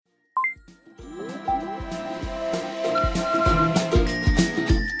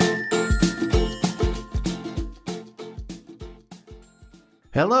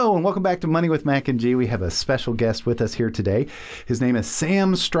Hello, and welcome back to Money with Mac and G. We have a special guest with us here today. His name is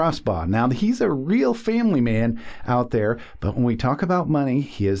Sam Strasbaugh. Now, he's a real family man out there, but when we talk about money,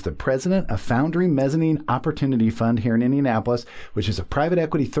 he is the president of Foundry Mezzanine Opportunity Fund here in Indianapolis, which is a private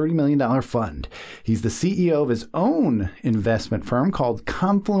equity $30 million fund. He's the CEO of his own investment firm called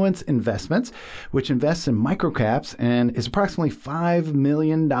Confluence Investments, which invests in microcaps and is approximately $5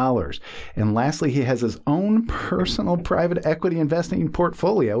 million. And lastly, he has his own personal private equity investing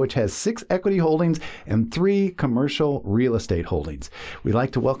portfolio, which has 6 equity holdings and 3 commercial real estate holdings. We'd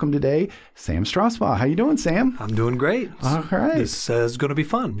like to welcome today Sam Strasbaugh. How you doing, Sam? I'm doing great. All right. This is going to be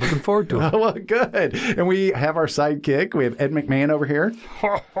fun. Looking forward to it. Well, good. And we have our sidekick. We have Ed McMahon over here.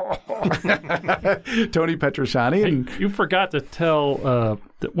 Tony Petrosciani. And you forgot to tell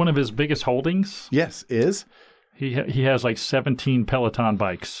that one of his biggest holdings. Yes, is? He has like 17 Peloton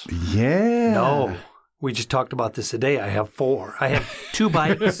bikes. Yeah. No. We just talked about this today. I have 4. I have 2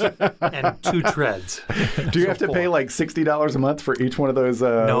 bikes and 2 treads. Do you have to pay like $60 a month for each one of those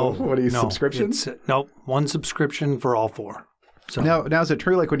subscriptions? Nope. One subscription for all 4. So Now, is it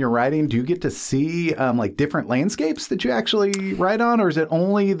true, like when you're riding, do you get to see like different landscapes that you actually ride on, or is it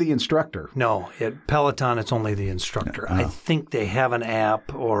only the instructor? No, at Peloton, it's only the instructor. I think they have an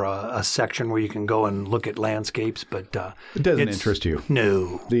app or a section where you can go and look at landscapes, but it doesn't interest you.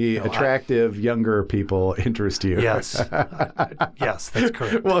 No. The attractive younger people interest you. Yes. Yes, that's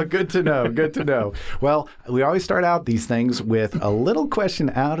correct. Well, good to know. Good to know. Well, we always start out these things with a little question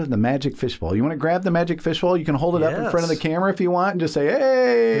out of the magic fishbowl. You want to grab the magic fishbowl? You can hold it up in front of the camera if you want and just say,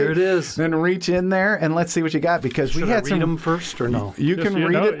 hey. Here it is. Then reach in there and let's see what you got, because Should we had I read them first or no? You can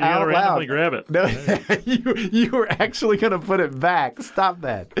read it out loud. Grab it. No, you were actually going to put it back. Stop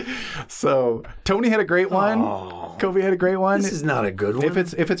that. So Tony had a great one. Oh, Kobe had a great one. This is not a good one.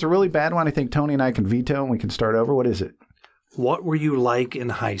 If it's a really bad one, I think Tony and I can veto and we can start over. What is it? What were you like in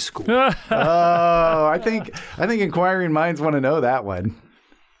high school? I think inquiring minds want to know that one.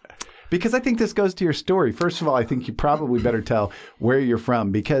 Because I think this goes to your story. First of all, I think you probably better tell where you're from,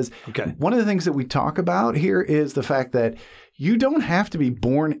 because one of the things that we talk about here is the fact that you don't have to be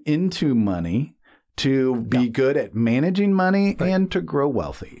born into money to be good at managing money and to grow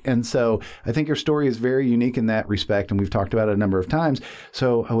wealthy. And so I think your story is very unique in that respect, and we've talked about it a number of times.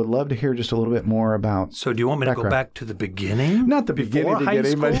 So I would love to hear just a little bit more about So do you want me to go back to the beginning? Not the beginning,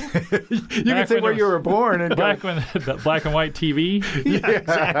 but you can say where you were born. And back when the black and white TV? Yeah,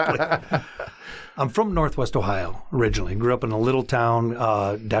 exactly. I'm from Northwest Ohio originally. Grew up in a little town,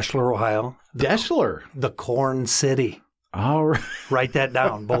 Deschler, Ohio. Deschler? The Corn City. All right. Write that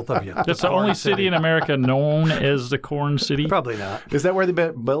down, both of you. That's the only city in America known as the Corn City? Probably not. Is that where they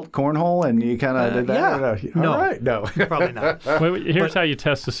built cornhole and you kind of did that? Yeah. No. All right. No. Probably not. Wait, here's how you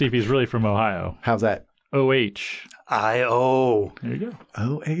test to see if he's really from Ohio. How's that? OH. I-O. There you go.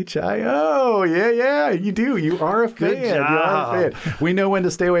 OHIO. Yeah. You do. You are a fan. Good job. You are a fan. We know when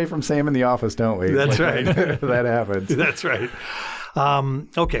to stay away from Sam in the office, don't we? That's right. That happens. That's right.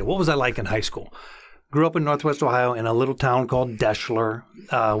 Okay, what was I like in high school? Grew up in Northwest Ohio in a little town called Deschler.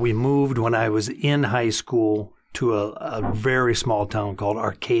 We moved when I was in high school to a very small town called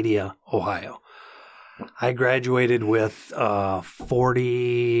Arcadia, Ohio. I graduated with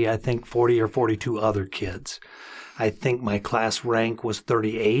 40 or 42 other kids. I think my class rank was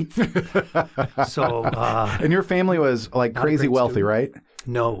 38th. So, and your family was like crazy wealthy, right?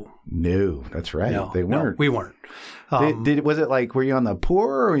 No, that's right. No, they weren't. No, we weren't. Was it like, were you on the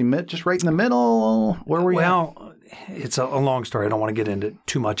poor, or were you just right in the middle? Where were you? Well, it's a long story. I don't want to get into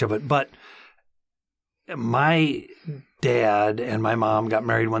too much of it, but my dad and my mom got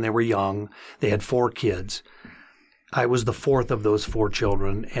married when they were young. They had 4 kids. I was the 4th of those 4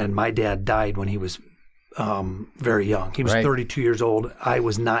 children, and my dad died when he was very young. He was 32 years old. I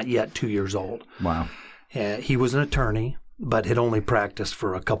was not yet 2 years old. Wow. He was an attorney, but had only practiced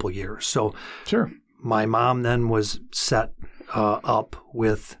for a couple years. So sure. My mom then was set up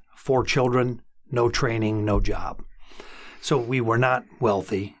with 4 children, no training, no job. So we were not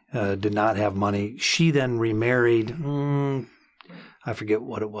wealthy, did not have money. She then remarried, I forget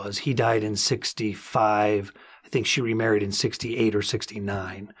what it was. He died in 65. I think she remarried in 68 or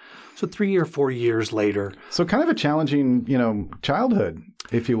 69. So 3 or 4 years later. So kind of a challenging, childhood,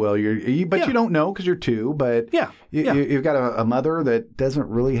 if you will. You don't know because you're 2, but you've got a mother that doesn't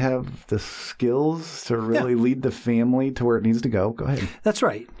really have the skills to really lead the family to where it needs to go. Go ahead. That's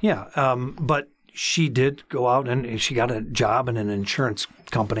right. Yeah. But she did go out and she got a job in an insurance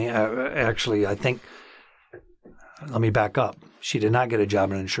company. Actually, I think, let me back up. She did not get a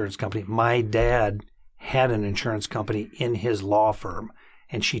job in an insurance company. My dad had an insurance company in his law firm,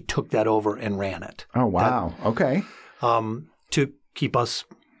 and she took that over and ran it. Oh, wow. Okay. To keep us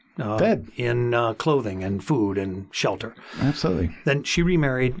Fed. in clothing and food and shelter. Absolutely. Then she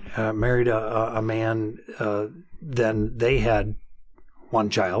remarried, married a man. Then they had one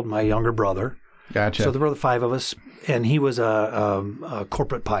child, my younger brother. Gotcha. So there were the 5 of us, and he was a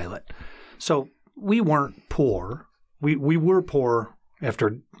corporate pilot. So we weren't poor. We were poor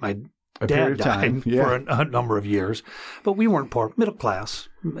after my A dad period of time, died yeah. for a number of years, but we weren't poor. Middle class,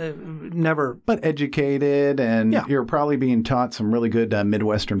 never. But educated, and Yeah. you're probably being taught some really good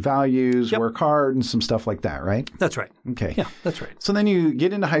Midwestern values, Yep. work hard, and some stuff like that, right? That's right. Okay. Yeah, that's right. So then you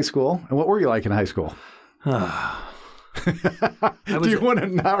get into high school. And what were you like in high school? Do you want to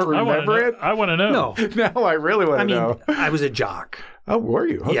not remember it? I want to know. No, No, I really want to I mean, know. I was a jock. Oh, were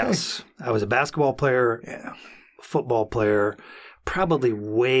you? Okay. Yes, I was a basketball player, football player, probably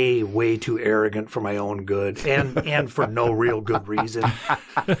way too arrogant for my own good and for no real good reason.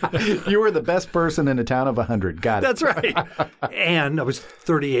 You were the best person in a town of 100. Got it. That's right. And I was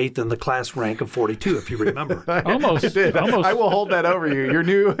 38th in the class rank of 42, if you remember. Almost. I did. Almost. I will hold that over you. Your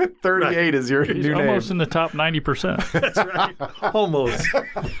new 38 is your He's new name. almost in the top 90%. That's right. Almost.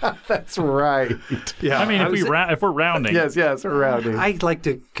 That's right. Yeah. I mean, if we're rounding. Yes, we're rounding. I like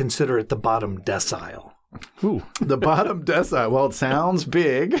to consider it the bottom decile. Ooh. The bottom decile. Well, it sounds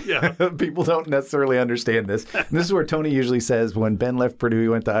big. Yeah. People don't necessarily understand this. And this is where Tony usually says when Ben left Purdue, he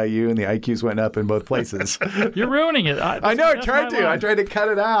went to IU, and the IQs went up in both places. You're ruining it. I know. I tried to. I tried to cut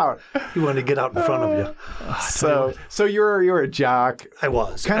it out. You wanted to get out in front of you. So you're a jock, I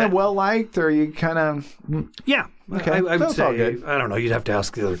was. kind of well liked, or you kind of Yeah. Okay. I would That's all say, good. I don't know, you'd have to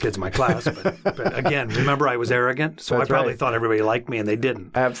ask the other kids in my class. But again, remember I was arrogant, so That's I probably right. thought everybody liked me, and they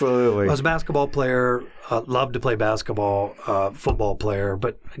didn't. absolutely. I was a basketball player, loved to play basketball, football player,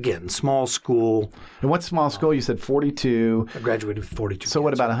 but again, small school. And what small school? You said 42. I graduated with 42 So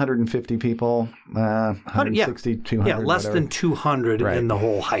what kids. about 150 people? 160, 200? Yeah, less whatever. than 200 Right. in the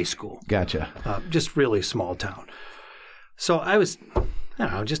whole high school. Gotcha. Just really small town. So I was, I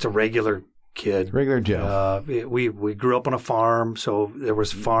don't know, just a regular kid. Regular Joe. We grew up on a farm, so there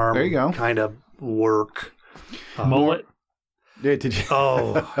was farm There you go. kind of work. Mullet? Yeah, did you?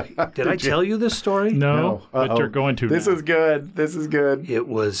 Oh, did I tell you this story? No, but Uh-oh. you're going to. This now. is good. This is good. It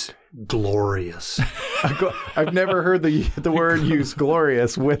was glorious. I've never heard the word used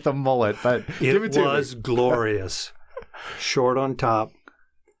glorious with a mullet, but give it It to was glorious. Short on top,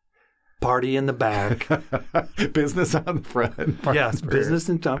 party in the back. me. Business on the front. Yes, business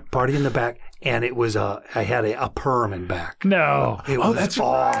and top, party in the back. And it was I had a perm in back. No. It Oh, was that's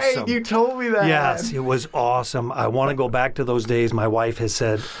awesome. right. You told me that. Yes, it was awesome. I want to go back to those days. My wife has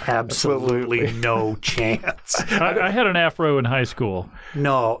said absolutely no chance. I had an afro in high school,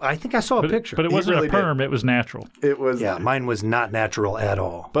 No, I think I saw a picture. but it wasn't really a perm. It was natural. It was. yeah, mine was not natural at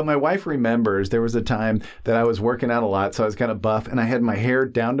all. But my wife remembers there was a time that I was working out a lot, so I was kind of buff, and I had my hair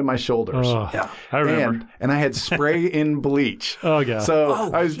down to my shoulders. Oh, Yeah. I remember. And I had spray in bleach. Oh, yeah.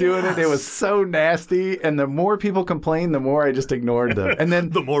 So I was doing it. It was so nasty. And the more people complained, the more I just ignored them. And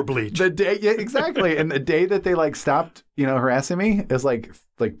then The more bleach. the day, yeah, exactly. And the day that they stopped, harassing me, is like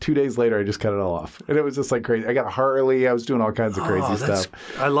 2 days later, I just cut it all off. And it was just crazy. I got a Harley. I was doing all kinds of crazy stuff.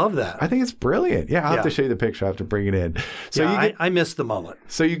 I love that. I think it's brilliant. Yeah, I'll have Yeah. to show you the picture. I'll have to bring it in. So yeah, you get I miss the mullet.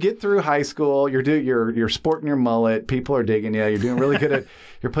 so you get through high school, you're sporting your mullet, people are digging you, you're doing really good at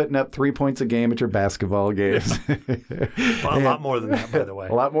you're putting up 3 points a game at your basketball games. Well, a lot more than that, by the way.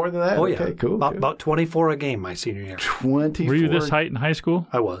 A lot more than that? Oh, yeah. Okay, cool. good. About 24 a game my senior year. 24. Were you this height in high school?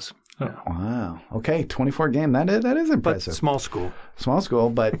 I was. Wow. Okay, 24 game. That is But impressive. small school. Small school,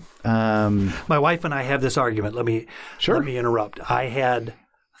 but My wife and I have this argument. Let me interrupt. I had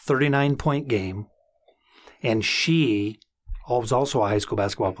 39-point game, and she was also a high school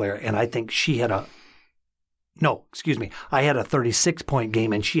basketball player, and I think she had I had a 36-point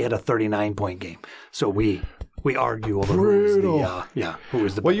game, and she had a 39-point game. So we argue over who was the well,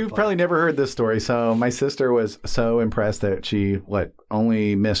 better you've player. probably never heard this story. So my sister was so impressed that she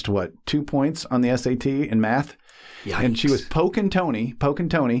only missed 2 points on the SAT in math. And she was poking Tony.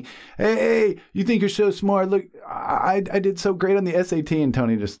 Hey, you think you're so smart? Look, I did so great on the SAT. And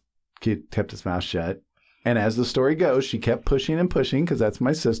Tony just kept his mouth shut. And as the story goes, she kept pushing and pushing because that's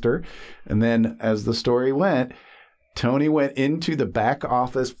my sister. And then as the story went, Tony went into the back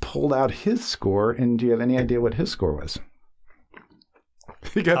office, pulled out his score. And do you have any idea what his score was?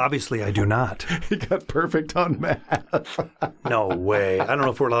 Obviously, I do not. He got perfect on math. No way. I don't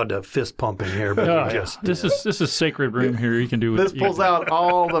know if we're allowed to fist pump in here, but Oh, we yeah. just This is sacred room here. You can do This pulls out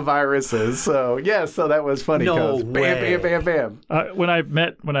all the viruses. So so that was funny. No 'cause way. Bam, bam, bam. When I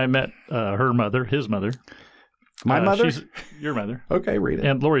met her mother, his mother, My mother? your mother, Okay, read it.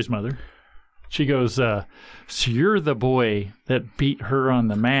 and Lori's mother. She goes, so you're the boy that beat her on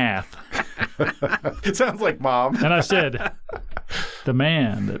the math. It sounds like Mom. And I said, the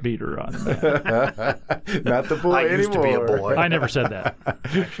man that beat her on the math. Not the boy I anymore. used to be a boy. I never said that.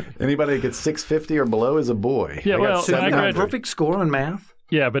 Anybody that gets 650 or below is a boy. Yeah, I got well, Did you 700. have a graduated. perfect score in math?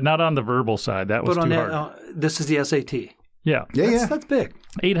 Yeah, but not on the verbal side. That was But on too that, hard. this is the SAT. Yeah. Yeah. That's big.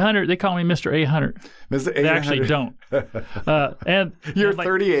 800. They call me Mr. 800. Mr. They actually don't. You're and like,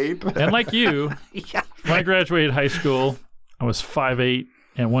 38. And like you, Yeah. when I graduated high school, I was 5'8"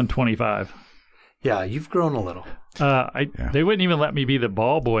 and 125. Yeah, you've grown a little. They wouldn't even let me be the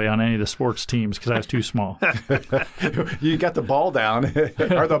ball boy on any of the sports teams because I was too small. You got the ball down,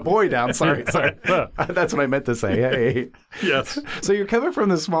 or the boy down. Sorry. That's what I meant to say. Hey. Yes. So you're coming from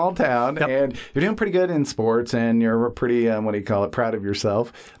this small town, and you're doing pretty good in sports, and you're pretty, what do you call it, proud of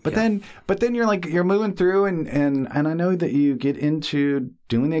yourself. But then you're moving through, and I know that you get into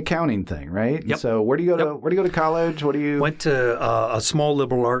doing the accounting thing, right? Yep. So where do you go to college? What do you? Went to a small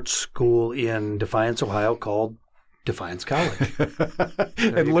liberal arts school in Defiance, Ohio called Defiance College.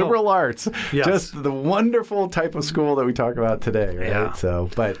 And liberal arts, Yes. just the wonderful type of school that we talk about today, right? Yeah. So,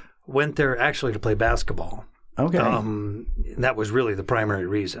 but Went there actually to play basketball. okay. That was really the primary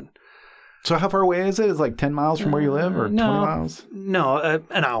reason. So how far away is it? Is it like 10 miles from where you live, or 20 miles? No,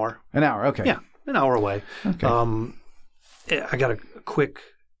 an hour. An hour. Okay. Yeah, an hour away. Okay. I got a quick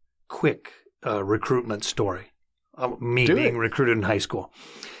recruitment story. Me Do being it. recruited in high school.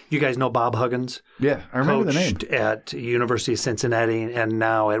 You guys know Bob Huggins? Yeah, I remember the name. Coached at University of Cincinnati and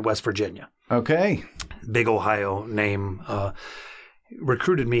now at West Virginia. Okay. Big Ohio name.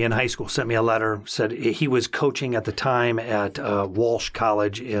 Recruited me in high school, sent me a letter, said he was coaching at the time at Walsh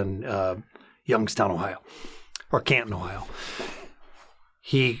College in Youngstown, Ohio, or Canton, Ohio.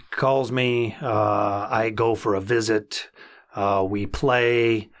 He calls me. I go for a visit. We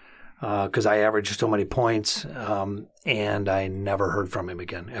play because I averaged so many points, and I never heard from him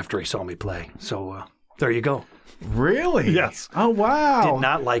again after he saw me play. So there you go. Really? Yes. Oh, wow. Did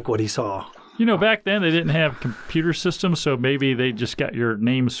not like what he saw. You know, back then they didn't have computer systems, so maybe they just got your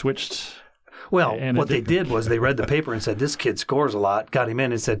name switched. Well, And what they did was they read the paper and said, this kid scores a lot, got him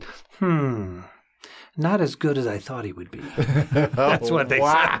in and said, not as good as I thought he would be. That's what they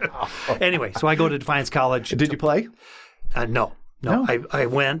said. Anyway, so I go to Defiance College. Did you play? No. I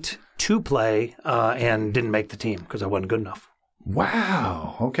went to play and didn't make the team because I wasn't good enough.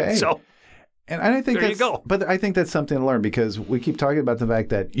 Wow. Okay. So and I think there you that's, go. But I think that's something to learn because we keep talking about the fact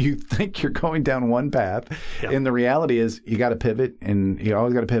that you think you're going down one path, and the reality is you got to pivot, and you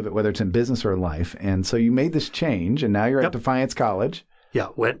always got to pivot, whether it's in business or in life. And so you made this change, and now you're at Defiance College. yeah,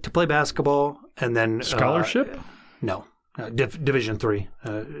 went to play basketball and then Scholarship? No, Division III,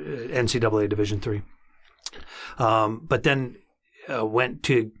 NCAA Division III. But then went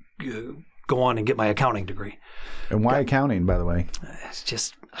to go on and get my accounting degree. And why accounting, by the way? It's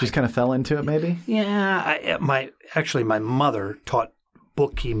just Kind of fell into it, maybe? yeah. My mother taught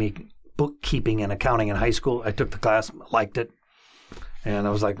bookkeeping and accounting in high school. I took the class, liked it, and I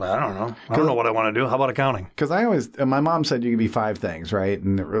was like, I don't know what I want to do. How about accounting? Because my mom said you could be 5 things, right?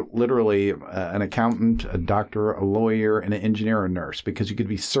 And literally an accountant, a doctor, a lawyer, and an engineer or a nurse, because you could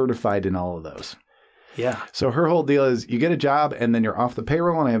be certified in all of those. Yeah. So her whole deal is you get a job and then you're off the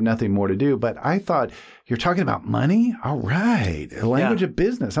payroll and I have nothing more to do. But I thought, you're talking about money? All right. A language of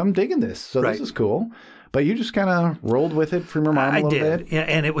business. I'm digging this. So Right. this is cool. But you just kind of rolled with it from your mom a little bit? Yeah,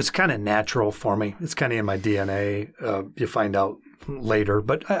 and it was kind of natural for me. It's kind of in my DNA. You find out later,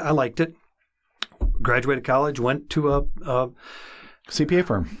 but I liked it. Graduated college, went to a CPA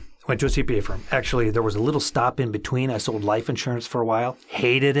firm. CPA firm. Actually, there was a little stop in between. I sold life insurance for a while.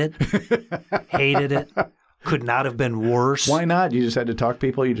 Hated it. Hated it. Could not have been worse. Why not? You just had to talk to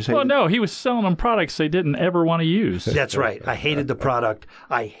people? You just had Well, to... no, he was selling them products they didn't ever want to use. That's right. I hated the product.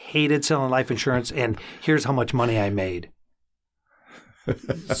 I hated selling life insurance. And here's how much money I made.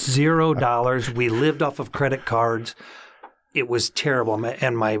 $0. We lived off of credit cards. It was terrible.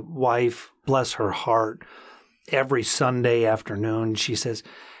 And my wife, bless her heart, every Sunday afternoon, she says,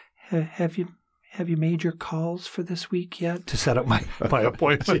 have you made your calls for this week yet to set up my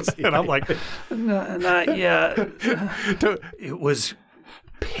appointments? And I'm like, not yet. It was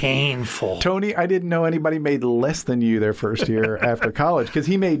painful. Tony, I didn't know anybody made less than you their first year after college because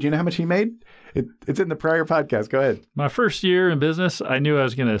he made, you know how much he made? It's in the prior podcast. Go ahead. My first year in business, I knew I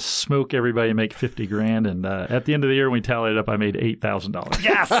was going to smoke everybody and make $50,000. And at the end of the year, when we tallied it up, I made $8,000.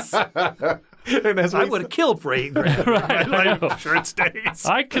 Yes. And as I we would have killed for $8,000. Right, I know. Insurance days.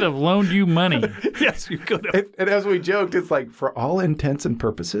 I could have loaned you money. Yes, you could have. And as we joked, it's like, for all intents and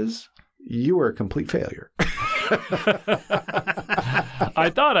purposes, you were a complete failure. I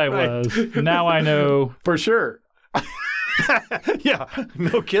thought I was. Now I know. For sure. Yeah,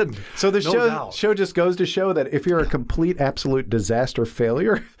 no kidding. So the No show doubt. just goes to show that if you're a complete, absolute disaster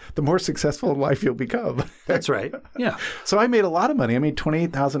failure, the more successful in life you'll become. That's right. Yeah. So I made a lot of money. I made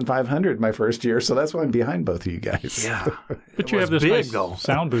 $28,500 my first year, so that's why I'm behind both of you guys. Yeah. But you was have this big, nice though.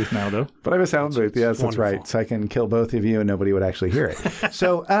 sound booth now, though. But I have a sound booth. Yes, that's wonderful. right. So I can kill both of you and nobody would actually hear it.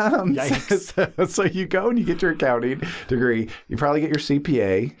 So, so you go and you get your accounting degree. You probably get your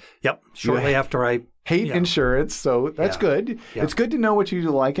CPA. Yep. Shortly after I Hate insurance, so that's good. Yeah. It's good to know what you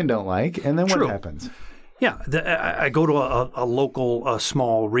like and don't like, and then True. what happens? Yeah, I go to a local, a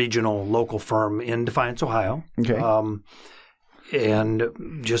small regional local firm in Defiance, Ohio. Okay.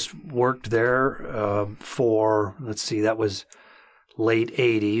 And just worked there for, let's see, that was late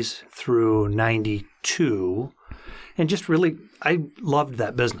 80s through 92. And just really, I loved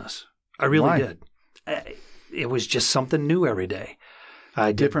that business. I really Why? did. It was just something new every day.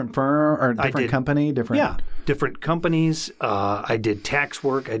 I did Different firm or different did- company? Different. Yeah, different companies. I did tax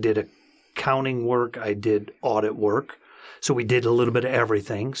work. I did accounting work. I did audit work. So we did a little bit of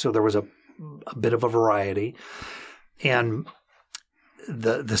everything. So there was a bit of a variety. And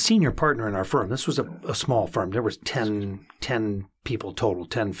the senior partner in our firm, this was a small firm. There was 10 people total,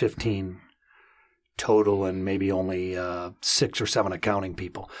 10, 15 total, and maybe only 6 or 7 accounting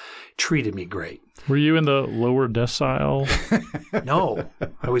people. Treated me great. Were you in the lower decile? No,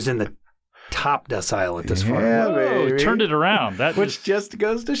 I was in the top decile at this firm. Yeah, Oh, baby. turned it around. That Which just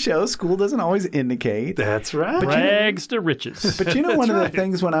goes to show school doesn't always indicate. That's right. rags to riches. But you know, one of right. the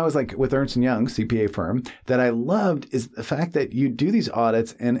things when I was like with Ernst & Young, CPA firm, that I loved is the fact that you do these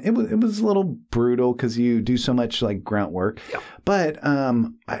audits, and it was a little brutal because you do so much like grunt work. Yeah. But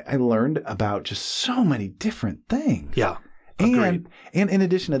I learned about just so many different things. Yeah. And Agreed. in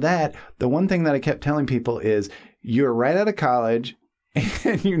addition to that, the one thing that I kept telling people is you're right out of college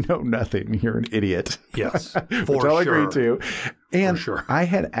and you know nothing. You're an idiot. Yes, Which for I'll sure. agree to. And sure. I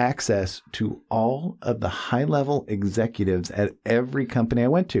had access to all of the high-level executives at every company I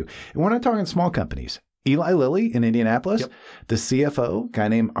went to. And we're not talking small companies. Eli Lilly in Indianapolis, Yep. the CFO, guy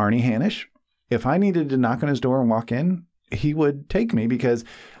named Arnie Hanisch, if I needed to knock on his door and walk in, he would take me because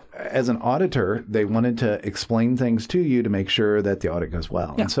as an auditor, they wanted to explain things to you to make sure that the audit goes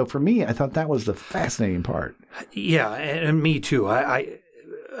well. Yeah. And so for me, I thought that was the fascinating part. Yeah, and me too. I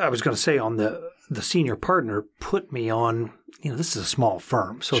was going to say on the senior partner put me on. This is a small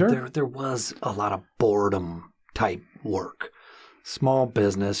firm, so Sure. there was a lot of boredom type work, small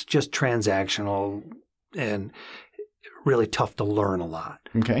business, just transactional, and really tough to learn a lot.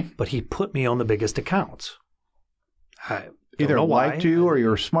 Okay. But he put me on the biggest accounts. I don't Either know why. liked you or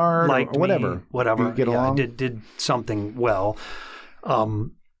you're smart Liked or whatever. me, whatever. You get Yeah, along? I did something well,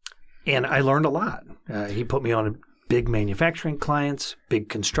 and I learned a lot. He put me on big manufacturing clients, big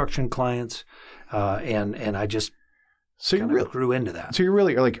construction clients, and I just So you kind really, of grew into that. So you're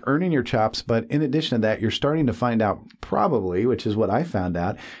really like earning your chops, but in addition to that, you're starting to find out probably, which is what I found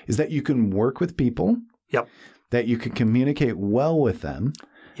out, is that you can work with people, Yep. that you can communicate well with them,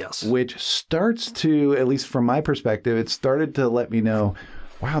 Yes. which starts to, at least from my perspective, it started to let me know,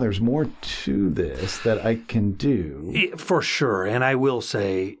 wow, there's more to this that I can do. For sure. And I will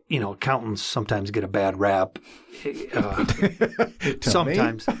say, accountants sometimes get a bad rap.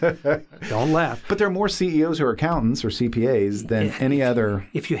 Sometimes. Don't laugh. But there are more CEOs who are accountants or CPAs than any other.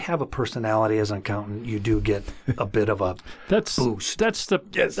 If you have a personality as an accountant, you do get a bit of a That's boost. That's the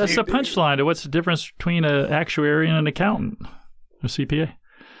Yes, that's you the do. punchline to what's the difference between an actuary and an accountant, a CPA.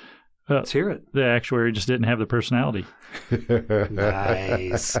 Let's hear it. The actuary just didn't have the personality.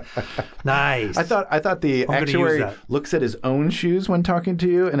 Nice. Nice. I thought the gonna use actuary that. looks at his own shoes when talking to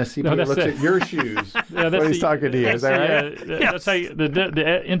you, and a CPA that's looks it. at your shoes Yeah, when he's talking to you. Is that right? That's how you,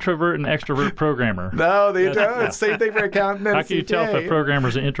 the introvert and extrovert programmer. No, it's the same thing for accountant and How can you tell if a CPA.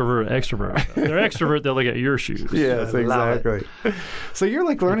 programmer's an introvert or extrovert? If they're extrovert, they'll look at your shoes. Yes, I love exactly. So you're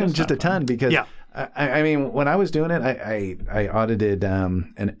like learning just a ton because Yeah. I mean, when I was doing it, I audited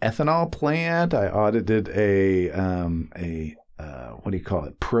an ethanol plant. I audited a what do you call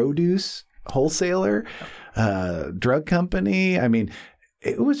it? Produce wholesaler, drug company. I mean,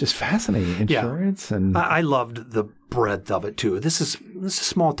 it was just fascinating. Yeah. Insurance and I loved the breadth of it too. This is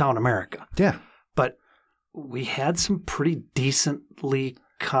small town America, yeah. but we had some pretty decently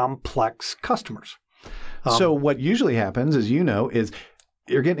complex customers. So what usually happens, as you know, is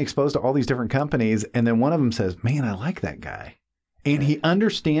you're getting exposed to all these different companies, and then one of them says, "Man, I like that guy." And he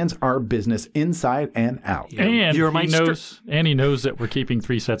understands our business inside and out. And You're my he knows that we're keeping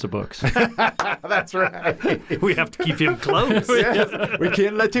 3 sets of books. That's right. We have to keep him close. Yes, we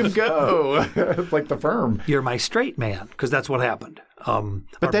can't let him go. It's like the firm. You're my straight man, because that's what happened.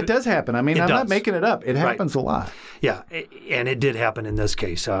 But that does happen. I mean, I'm not making it up. It happens a lot. Yeah, and it did happen in this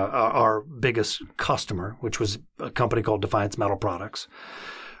case. Our biggest customer, which was a company called Defiance Metal Products,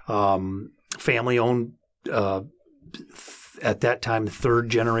 family-owned, at that time,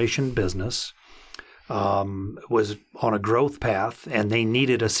 third-generation business, was on a growth path, and they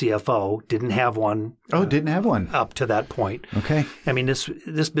needed a CFO. Didn't have one. Didn't have one up to that point. Okay. I mean, this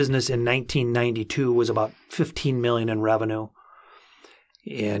business in 1992 was about $15 million in revenue.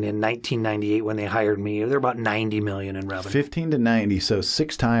 And in 1998, when they hired me, they're about $90 million in revenue. 15 to 90, so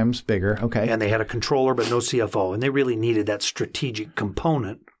 6 times bigger. Okay. And they had a controller, but no CFO. And they really needed that strategic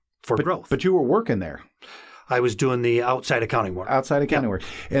component for growth. But you were working there. I was doing the outside accounting work. Outside accounting work.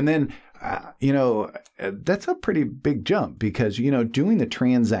 And then, that's a pretty big jump because, doing the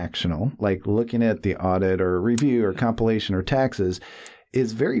transactional, like looking at the audit or review or compilation or taxes,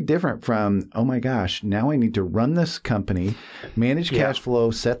 is very different from, oh my gosh, now I need to run this company, manage cash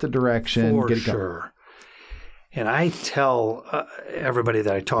flow, set the direction, For get it sure. going. And I tell everybody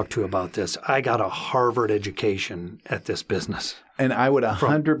that I talk to about this, I got a Harvard education at this business. And I would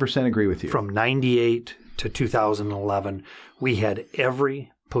 100% agree with you. From 98 to 2011, we had every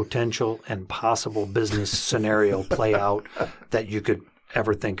potential and possible business scenario play out that you could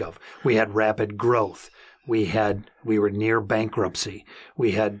ever think of. We had rapid growth. We were near bankruptcy.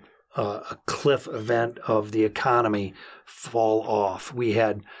 We had a cliff event of the economy fall off. We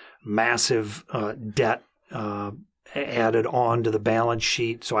had massive debt added on to the balance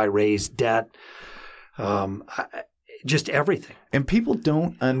sheet. So I raised debt. Just everything. And people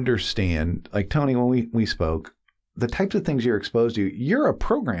don't understand, like Tony, when we spoke, the types of things you're exposed to. You're a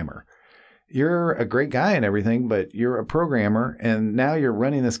programmer. You're a great guy and everything, but you're a programmer, and now you're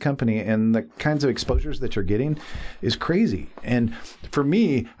running this company, and the kinds of exposures that you're getting is crazy. And for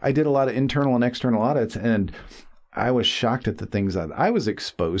me, I did a lot of internal and external audits, and I was shocked at the things that I was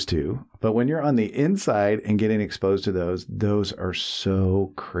exposed to. But when you're on the inside and getting exposed to those are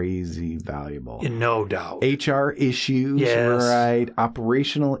so crazy valuable. No doubt. HR issues, right?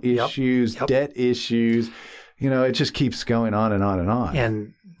 Operational issues, debt issues. It just keeps going on and on and on.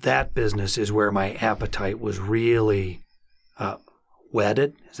 And that business is where my appetite was really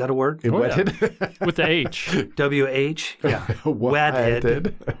whetted. Is that a word? Whetted? With the H. W-H? Yeah.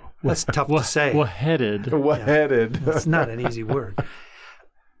 Whetted. That's tough to say. Whetted. Whetted. It's not an easy word.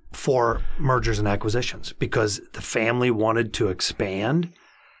 For mergers and acquisitions, because the family wanted to expand.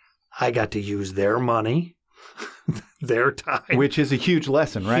 I got to use their money, their time. Which is a huge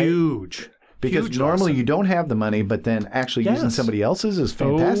lesson, right? Huge. Because normally you don't have the money, but then actually using somebody else's is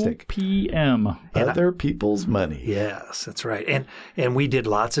fantastic. OPM. Other people's money. Yes, that's right. And we did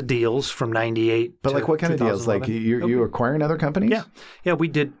lots of deals from 98 But like what kind of deals? Like you acquiring other companies? Yeah, we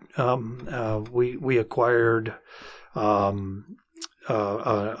did. We acquired a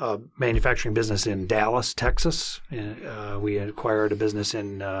manufacturing business in Dallas, Texas. We acquired a business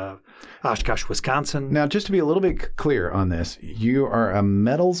in Oshkosh, Wisconsin. Now, just to be a little bit clear on this, you are a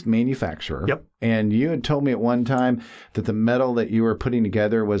metals manufacturer. Yep. And you had told me at one time that the metal that you were putting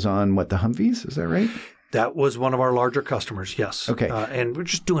together was on, the Humvees? Is that right? That was one of our larger customers, yes. Okay. And we're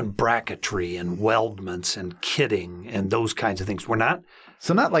just doing bracketry and weldments and kitting and those kinds of things. We're not.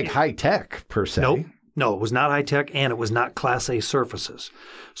 So not like high tech per se. Nope. No, it was not high tech, and it was not Class A surfaces.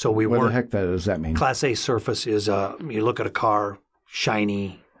 So we weren't. What the heck does that mean? Class A surface is you look at a car,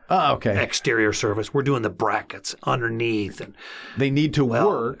 shiny. Oh, okay. Exterior surface. We're doing the brackets underneath, and they need to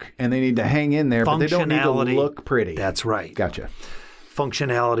work and they need to hang in there, but they don't need to look pretty. That's right. Gotcha.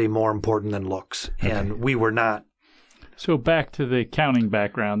 Functionality more important than looks, and we were not. So back to the accounting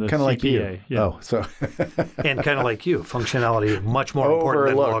background, the kind of like you. Yeah. Oh, so and kind of like you, functionality much more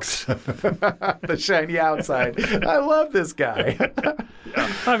important than looks. The shiny outside. I love this guy.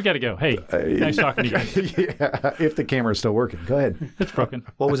 I've got to go. Hey, nice talking to you guys. Yeah, if the camera's still working, go ahead. It's broken.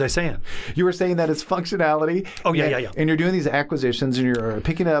 What was I saying? You were saying that it's functionality. Oh yeah. And you're doing these acquisitions, and you're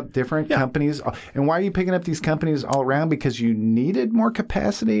picking up different companies. And why are you picking up these companies all around? Because you needed more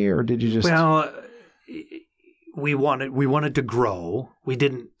capacity, or did you just? Well. We wanted to grow. We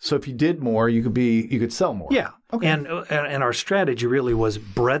didn't. So if you did more, you could sell more. Yeah. Okay. And our strategy really was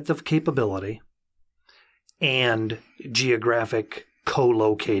breadth of capability and geographic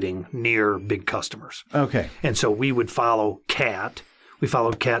co-locating near big customers. Okay. And so we would follow CAT. We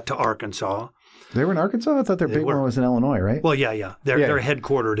followed CAT to Arkansas. They were in Arkansas? I thought their big one was in Illinois, right? Well, yeah. They're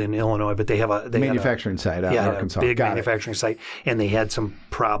headquartered in Illinois, but they have a manufacturing site out in Arkansas. A big manufacturing site, and they had some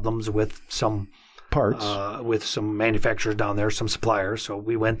problems with some parts with some manufacturers down there, some suppliers. So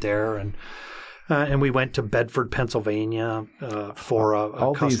we went there and And we went to Bedford, Pennsylvania for a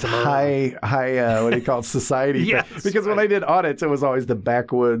all customer. these high what do you call it, society Yes, things. Because when I did audits, it was always the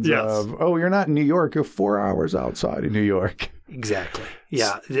backwoods Yes. of, oh, you're not in New York, you're 4 hours outside of New York. Exactly.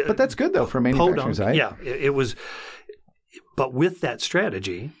 Yeah. But that's good, though, for manufacturing Podunk, side. yeah, it was. But with that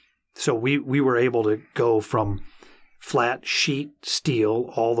strategy, so we were able to go from flat sheet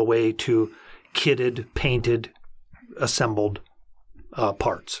steel all the way to kitted, painted, assembled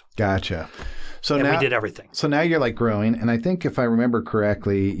parts. Gotcha. So And now we did everything. So now you're like growing, and I think if I remember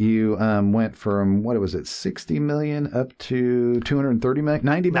correctly, you went from what was it, 60 million up to 230 million,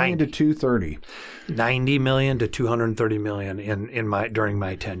 90 million to 230. 90 million to 230 million during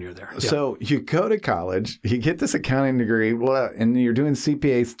my tenure there. Yeah. So you go to college, you get this accounting degree, and you're doing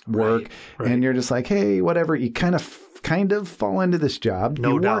CPA work, Right. and you're just like, hey, whatever. You kind of fall into this job.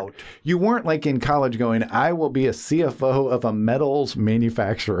 No doubt. You weren't like in college going, I will be a CFO of a metals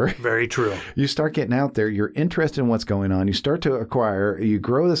manufacturer. Very true. You start getting out there. You're interested in what's going on. You start to acquire. You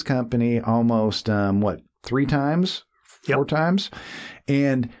grow this company almost, 3 times, 4 times.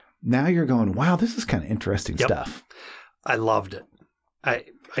 And now you're going, wow, this is kind of interesting stuff. I loved it. I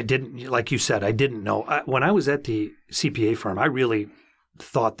didn't, like you said, I didn't know. When I was at the CPA firm, I really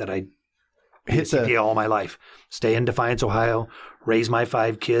thought that I'd be a CPA all my life. Stay in Defiance, Ohio, raise my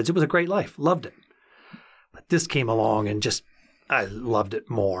 5 kids. It was a great life. Loved it. But this came along and just, I loved it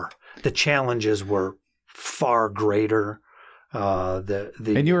more. The challenges were far greater.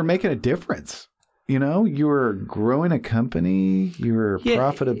 And you were making a difference. You know, you were growing a company, you were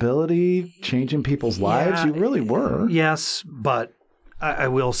profitability, changing people's lives. You really were. Yes, but I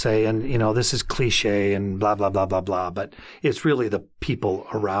will say, and you know, this is cliche and blah, blah, blah, blah, blah, but it's really the people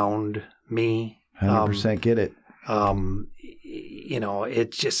around me. 100% get it. You know,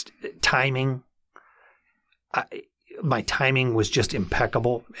 it's just timing. My timing was just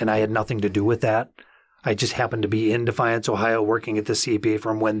impeccable, and I had nothing to do with that. I just happened to be in Defiance, Ohio, working at the CPA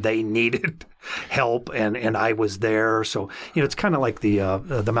firm when they needed help, and I was there. So, you know, it's kind of like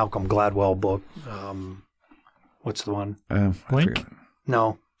the Malcolm Gladwell book. What's the one? Blink?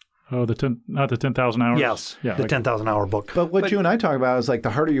 No. Oh, not the 10,000 hours? Yes, yeah, the 10,000 hour book. But you and I talk about is like the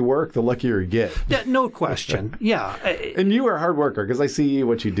harder you work, the luckier you get. No question. Yeah. And you are a hard worker because I see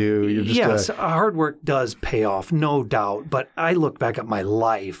what you do. You're just hard work does pay off, no doubt. But I look back at my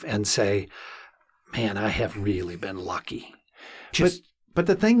life and say, man, I have really been lucky. But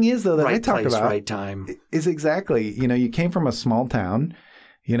the thing is, though, that right I talk place, about right time. is exactly, you know, you came from a small town,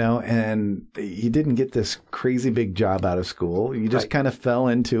 you know, and you didn't get this crazy big job out of school. You just kind of fell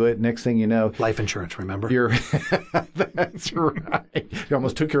into it. Next thing you know, life insurance, remember? That's right. You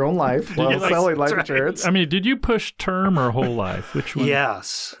almost took your own life while selling life insurance. I mean, did you push term or whole life? Which one?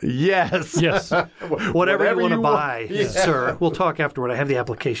 Yes. Yes. Whatever you want to buy, sir. We'll talk afterward. I have the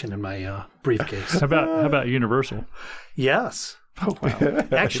application in my briefcase. How about universal? Yes. Oh, wow.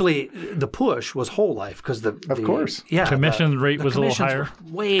 Actually, the push was whole life because of course. Commission rate was a little higher.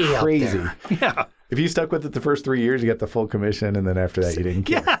 Way crazy. Up there. Yeah. If you stuck with it the first 3 years, you got the full commission, and then after that, you didn't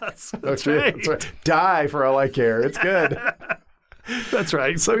care. Yes, that's right. Die for all I care. It's good. That's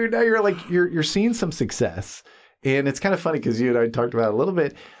right. So now you're seeing some success, and it's kind of funny because you and I talked about it a little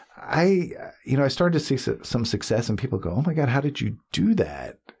bit. I started to see some success, and people go, "Oh my God, how did you do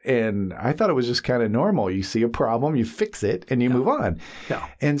that?" And I thought it was just kind of normal. You see a problem, you fix it, and you move on. Yeah.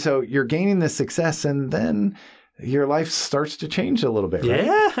 And so you're gaining this success, and then your life starts to change a little bit, right?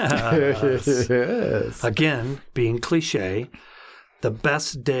 Yes. Yes. Again, being cliche, the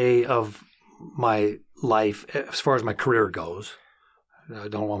best day of my life, as far as my career goes, I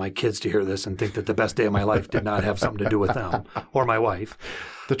don't want my kids to hear this and think that the best day of my life did not have something to do with them or my wife.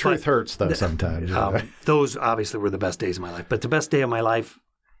 The truth hurts, though, sometimes. Those obviously were the best days of my life. But the best day of my life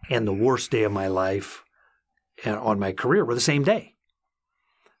and the worst day of my life on my career were the same day.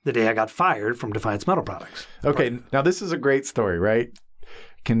 The day I got fired from Defiance Metal Products. Okay, now this is a great story, right?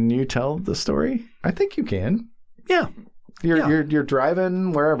 Can you tell the story? I think you can. Yeah. You're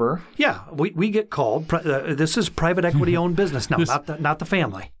driving wherever. Yeah, we get called. This is private equity owned business now, not the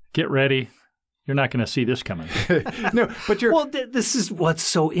family. Get ready. You're not going to see this coming. No, but you're. Well, this is what's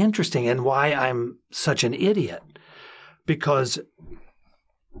so interesting and why I'm such an idiot, because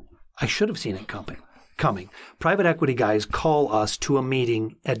I should have seen it coming. Private equity guys call us to a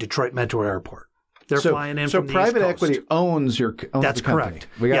meeting at Detroit Metro Airport. They're flying in from the East Coast. So private equity owns That's the company. correct.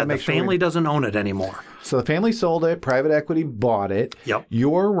 We got to make the sure family doesn't own it anymore. So the family sold it. Private equity bought it. Yep.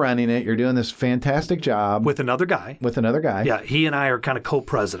 You're running it. You're doing this fantastic job With another guy. Yeah, he and I are kind of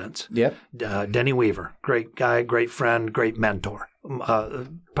co-presidents. Yep. Denny Weaver, great guy, great friend, great mentor.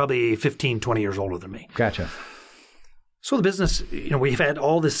 Probably 15, 20 years older than me. Gotcha. So the business, we've had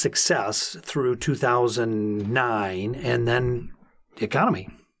all this success through 2009, and then the economy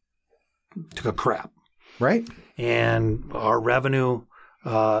took a crap. Right. And our revenue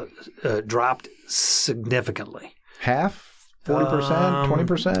dropped significantly. Half? 40%?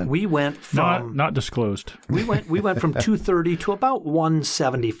 20%? We went from Not disclosed. we went from 230 to about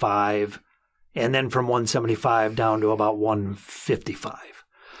 175, and then from 175 down to about 155.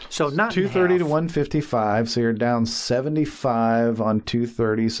 So not 230 to half. 155, so you're down 75 on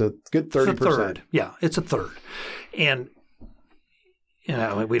 230, so good 30%. It's a third. Yeah, it's a third. And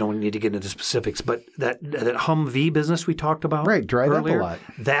we don't need to get into specifics, but that Humvee business we talked about Right, dried earlier, up a lot.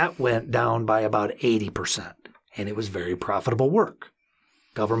 that went down by about 80%. And it was very profitable work.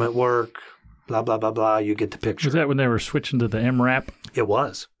 Government work, blah, blah, blah, blah. You get the picture. Was that when they were switching to the MRAP? It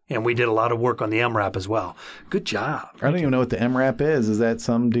was. And we did a lot of work on the MRAP as well. Good job. I don't even know what the MRAP is. Is that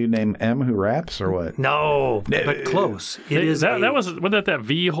some dude named M who raps or what? No, but close. Wasn't that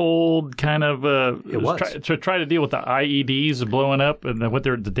V-hold kind of It was. to try to deal with the IEDs blowing up and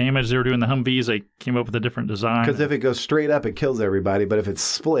the damage they were doing the Humvees. They came up with a different design. Because if it goes straight up, it kills everybody. But if it's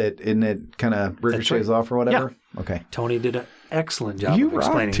split, isn't it kind of ricochets off or whatever? Okay. Tony did an excellent job You of rock,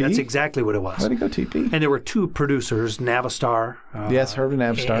 explaining. T. That's exactly what it was. Way to go, TP. And there were two producers, Navistar. Yes, heard of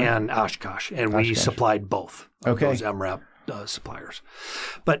Navistar. And Oshkosh. And we supplied both of Okay. those MRAP suppliers.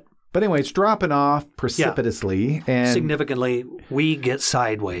 But But anyway, it's dropping off precipitously. And significantly, we get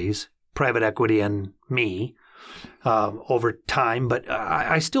sideways, private equity and me, over time. But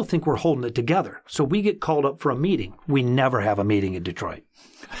I still think we're holding it together. So we get called up for a meeting. We never have a meeting in Detroit.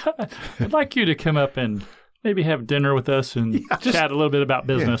 I'd like you to come up and maybe have dinner with us and chat a little bit about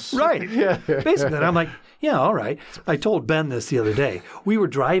business. Right. Yeah. Basically, and I'm like, yeah, all right. I told Ben this the other day. We were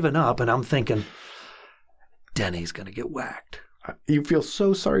driving up, and I'm thinking, Denny's going to get whacked. you feel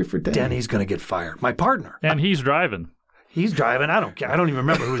so sorry for Denny. Denny's going to get fired. My partner. And he's driving. He's driving. I don't care. I don't even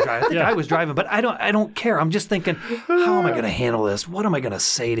remember who was driving. I think I was driving, but I don't care. I'm just thinking, how am I going to handle this? What am I going to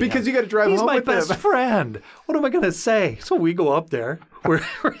say to him? Because you got to drive He's home my with best him. friend. What am I going to say? So we go up there. We're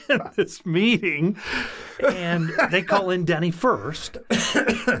in this meeting, and they call in Denny first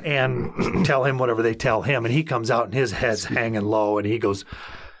and tell him whatever they tell him. And he comes out, and his head's hanging low, and he goes,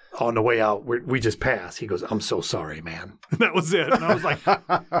 on the way out, we just pass. He goes, I'm so sorry, man. And that was it. And I was like,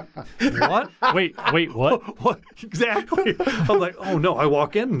 what? Wait, what? What? Exactly. I'm like, oh, no. I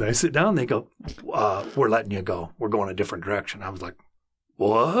walk in and I sit down. They go, we're letting you go. We're going a different direction. I was like,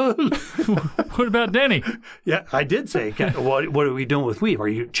 what? What about Denny? Yeah, I did say, what are we doing with Weave? Are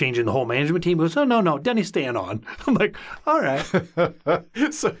you changing the whole management team? He goes, no, Denny's staying on. I'm like, all right.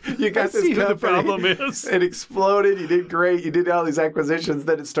 So you got I this see what company. the problem is. It exploded. You did great. You did all these acquisitions.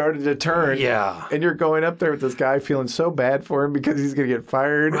 Then it started to turn. Yeah. And you're going up there with this guy feeling so bad for him because he's going to get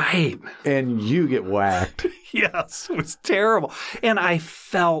fired. Right. And you get whacked. Yes, it was terrible. And I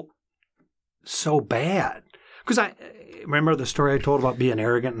felt so bad. Because I remember the story I told about being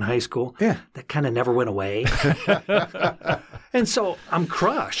arrogant in high school? Yeah. That kind of never went away. And so I'm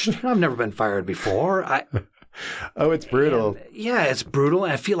crushed. I've never been fired before. Oh, it's brutal. Yeah, it's brutal.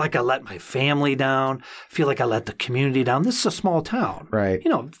 And I feel like I let my family down. I feel like I let the community down. This is a small town. Right.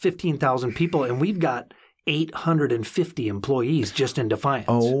 15,000 people, and we've got 850 employees just in Defiance.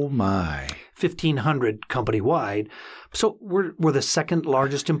 Oh, my. 1,500 company-wide. So we're the second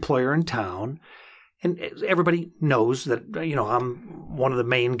largest employer in town. And everybody knows that, I'm one of the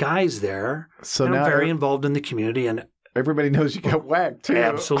main guys there. So and now I'm very involved in the community. And everybody knows you got whacked, too.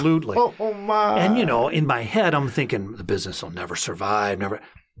 absolutely. Oh, my. And, in my head, I'm thinking the business will never survive. Never.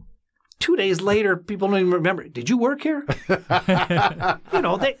 2 days later, people don't even remember. Did you work here?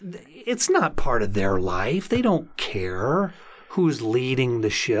 It's not part of their life. They don't care who's leading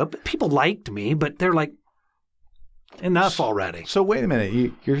the ship. People liked me, but they're like, enough already. So wait a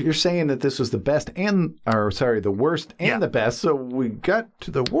minute. You're saying that this was the best the worst and the best. So we got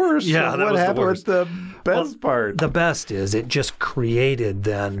to the worst. Yeah, so that what was the happened worst. with the best part? The best is it just created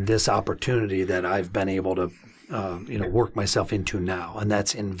then this opportunity that I've been able to, work myself into now, and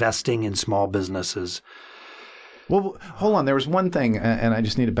that's investing in small businesses. Well, hold on. There was one thing, and I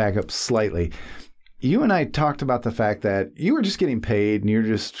just need to back up slightly. You and I talked about the fact that you were just getting paid and you're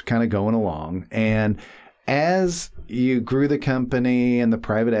just kind of going along. And as you grew the company and the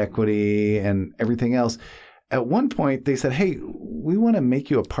private equity and everything else, at one point they said, hey, we want to make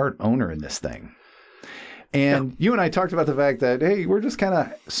you a part owner in this thing. And you and I talked about the fact that, hey, we're just kind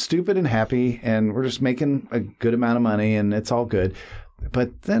of stupid and happy and we're just making a good amount of money and it's all good.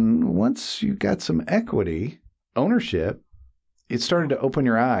 But then once you got some equity, ownership, it started to open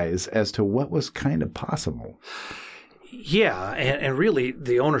your eyes as to what was kind of possible. Yeah, and really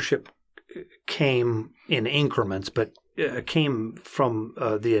the ownership came in increments, but came from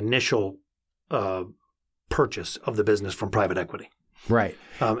the initial purchase of the business from private equity. Right.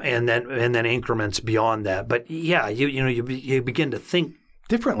 And then increments beyond that. But yeah, you begin to think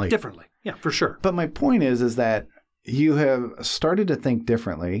Differently. Yeah, for sure. But my point is that you have started to think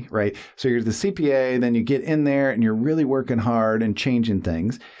differently, right? So you're the CPA, then you get in there and you're really working hard and changing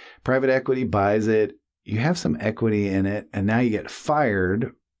things. Private equity buys it. You have some equity in it, and now you get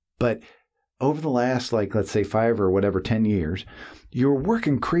fired. But over the last, let's say 5 or whatever, 10 years, you're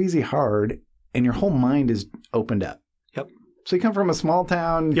working crazy hard and your whole mind is opened up. Yep. So you come from a small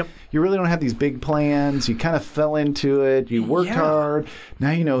town. Yep. You really don't have these big plans. You kind of fell into it. You worked hard.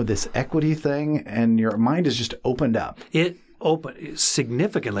 Now you know this equity thing, and your mind is just opened up. It opened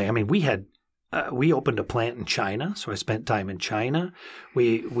significantly. I mean, we opened a plant in China, so I spent time in China.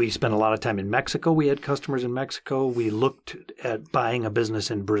 We spent a lot of time in Mexico. We had customers in Mexico. We looked at buying a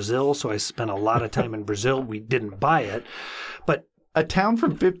business in Brazil, so I spent a lot of time in Brazil. We didn't buy it, but a town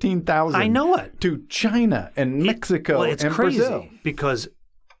from 15,000. I know it. To China and Mexico it's and crazy Brazil. Because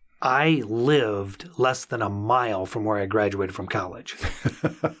I lived less than a mile from where I graduated from college.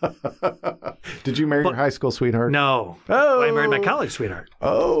 Did you marry your high school sweetheart? No. Oh. I married my college sweetheart.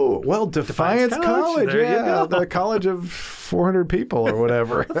 Oh, well, Defiance College. There you go. The college of 400 people or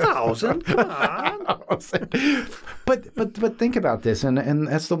whatever. 1,000. Come on. But think about this, and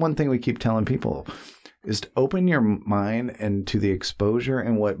that's the one thing we keep telling people, is to open your mind and to the exposure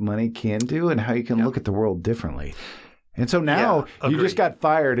and what money can do and how you can look at the world differently. And so now you just got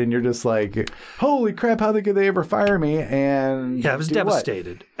fired and you're just like, holy crap, how could they ever fire me? And I was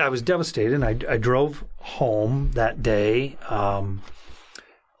devastated. I was devastated. And I drove home that day,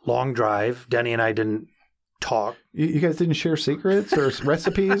 long drive. Denny and I didn't talk. You guys didn't share secrets or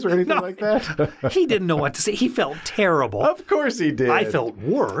recipes or anything like that? He didn't know what to say. He felt terrible. Of course he did. I felt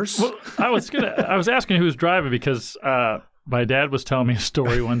worse. Well, I was asking who was driving because my dad was telling me a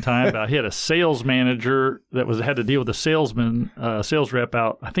story one time about he had a sales manager that had to deal with a sales rep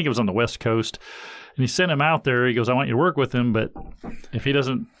out. I think it was on the West Coast, and he sent him out there. He goes, "I want you to work with him, but if he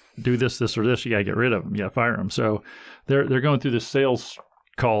doesn't do this, or this, you got to get rid of him. You got to fire him." So they're going through the sales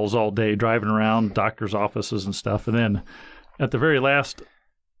calls all day, driving around doctors' offices and stuff, and then at the very last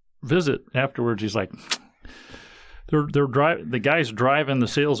visit afterwards, he's like, the guy's driving the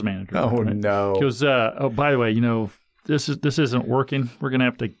sales manager. Oh, right? No. He goes, "Oh, by the way, this isn't working. We're gonna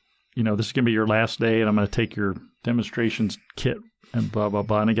have to, this is gonna be your last day, and I'm gonna take your demonstrations kit and blah blah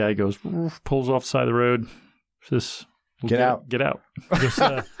blah." And the guy goes, pulls off the side of the road, says, Get out. He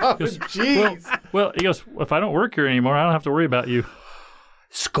goes, jeez. Well, he goes, "If I don't work here anymore, I don't have to worry about you."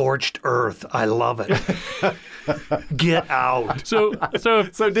 Scorched earth. I love it. Get out. So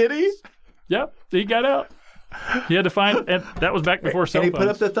did he? Yep, he got out. He had to find, and that was back before cell And he phones. put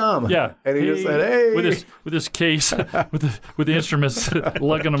up the thumb. Yeah, and he just said, "Hey," with his case, with the instruments,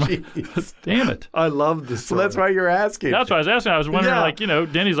 lugging them. Damn it! I love this. So that's why you're asking. That's what I was asking. I was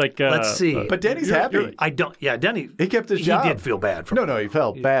wondering, Denny's like, let's see. But Denny's happy. I don't. Yeah, Denny. He kept his job. He did feel bad for. No, he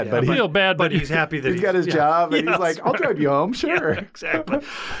felt bad, but I feel bad, but he's happy that he's got his job, and he's like, "I'll drive you home, sure." Yeah, exactly.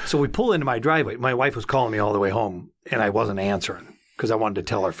 So we pull into my driveway. My wife was calling me all the way home, and I wasn't answering because I wanted to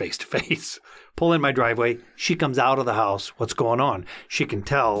tell her face to face. Pull in my driveway. She comes out of the house. What's going on? She can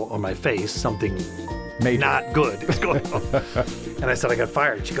tell on my face something not good is going on. And I said, "I got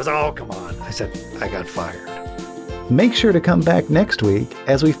fired." She goes, "Oh, come on." I said, "I got fired." Make sure to come back next week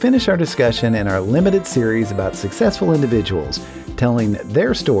as we finish our discussion in our limited series about successful individuals telling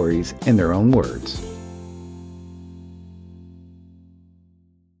their stories in their own words.